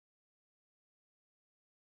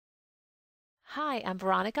Hi, I'm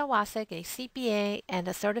Veronica Wasik, a CPA and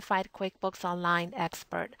a certified QuickBooks Online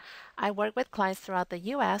expert. I work with clients throughout the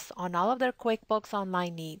U.S. on all of their QuickBooks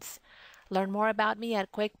Online needs. Learn more about me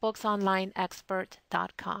at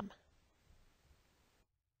QuickBooksOnlineExpert.com.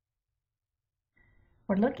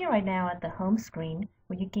 We're looking right now at the home screen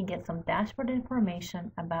where you can get some dashboard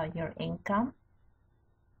information about your income,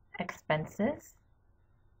 expenses,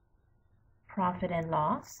 profit and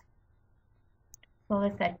loss, as well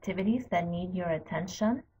as activities that need your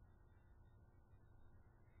attention,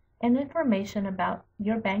 and information about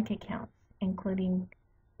your bank accounts, including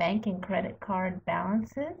bank and credit card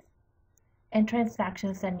balances and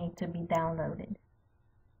transactions that need to be downloaded.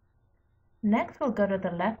 Next, we'll go to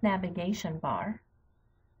the left navigation bar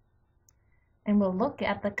and we'll look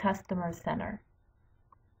at the Customer Center.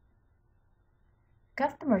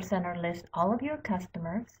 Customer Center lists all of your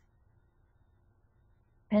customers,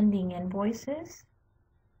 pending invoices,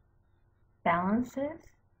 balances,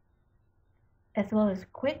 as well as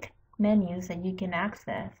quick menus that you can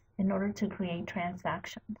access in order to create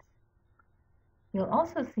transactions. You'll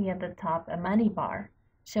also see at the top a money bar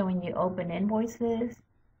showing you open invoices,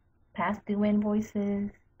 past due invoices,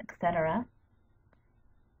 etc.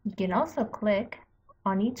 You can also click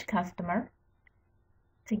on each customer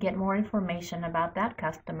to get more information about that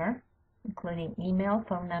customer, including email,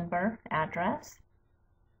 phone number, address,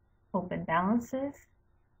 open balances,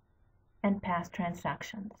 and past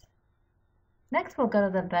transactions. Next, we'll go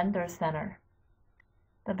to the Vendor Center.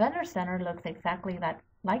 The Vendor Center looks exactly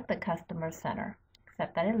like the Customer Center,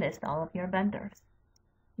 except that it lists all of your vendors.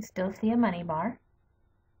 You still see a money bar,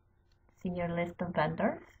 see your list of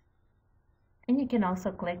vendors, and you can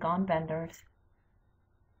also click on vendors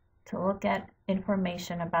to look at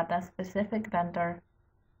information about that specific vendor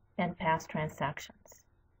and past transactions.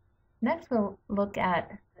 Next, we'll look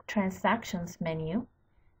at the Transactions menu.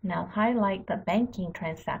 Now highlight the banking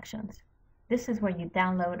transactions. This is where you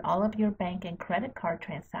download all of your bank and credit card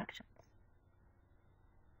transactions.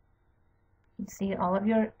 You see all of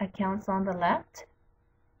your accounts on the left,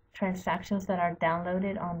 transactions that are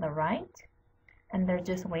downloaded on the right, and they're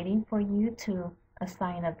just waiting for you to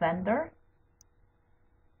assign a vendor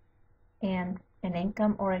and an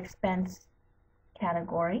income or expense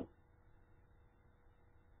category.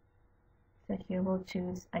 So here we'll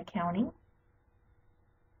choose accounting,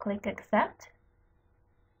 click accept,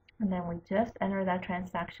 and then we just enter that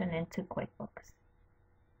transaction into QuickBooks.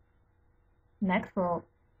 Next, we'll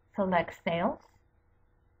select sales.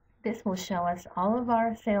 This will show us all of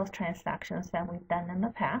our sales transactions that we've done in the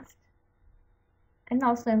past, and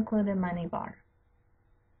also include a money bar.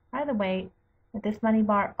 By the way, with this money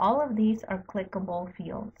bar, all of these are clickable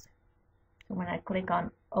fields. So when I click on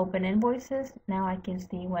open invoices, now I can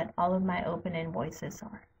see what all of my open invoices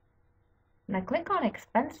are. When I click on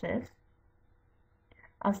expenses,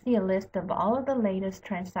 I'll see a list of all of the latest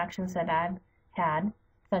transactions that I've had,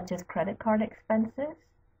 such as credit card expenses,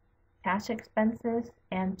 cash expenses,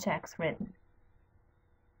 and checks written.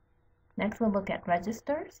 Next, we'll look at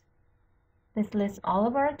registers. This lists all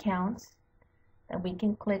of our accounts that we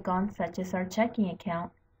can click on, such as our checking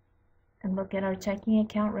account, and look at our checking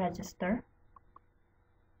account register.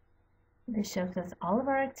 This shows us all of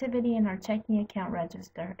our activity in our checking account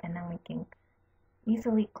register, and then we can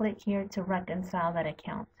easily click here to reconcile that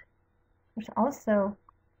account. There's also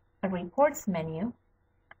a reports menu.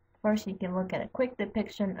 First, you can look at a quick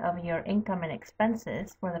depiction of your income and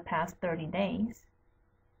expenses for the past 30 days,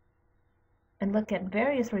 and look at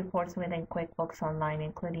various reports within QuickBooks Online,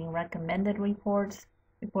 including recommended reports,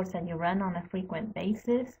 reports that you run on a frequent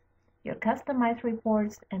basis, your customized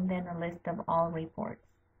reports, and then a list of all reports.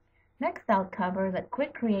 Next, I'll cover the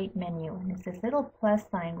Quick Create menu, and it's this little plus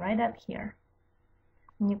sign right up here.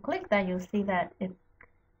 When you click that, you'll see that it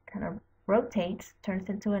kind of rotates, turns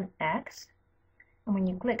into an X, and when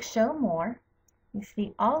you click Show More, you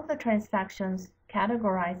see all of the transactions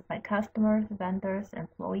categorized by customers, vendors,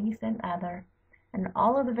 employees, and other, and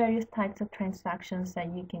all of the various types of transactions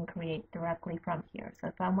that you can create directly from here. So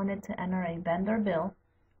if I wanted to enter a vendor bill,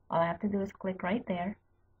 all I have to do is click right there,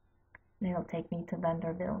 and it'll take me to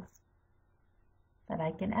vendor bills that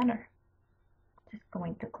I can enter. Just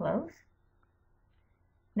going to close.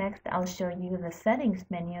 Next, I'll show you the settings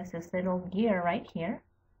menu. It's this little gear right here.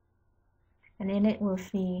 And in it, we'll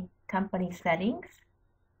see company settings,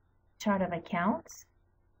 chart of accounts,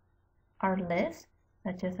 our list,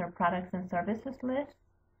 such as our products and services list,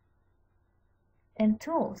 and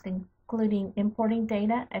tools, including importing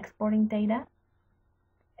data, exporting data,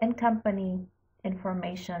 and company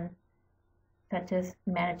information, such as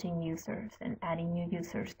managing users and adding new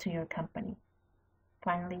users to your company.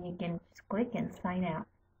 Finally, you can just click and sign out.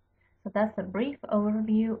 So that's a brief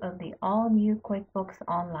overview of the all-new QuickBooks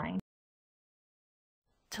Online.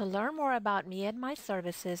 To learn more about me and my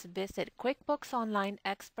services, visit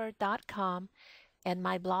QuickBooksOnlineExpert.com and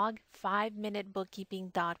my blog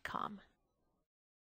 5minutebookkeeping.com.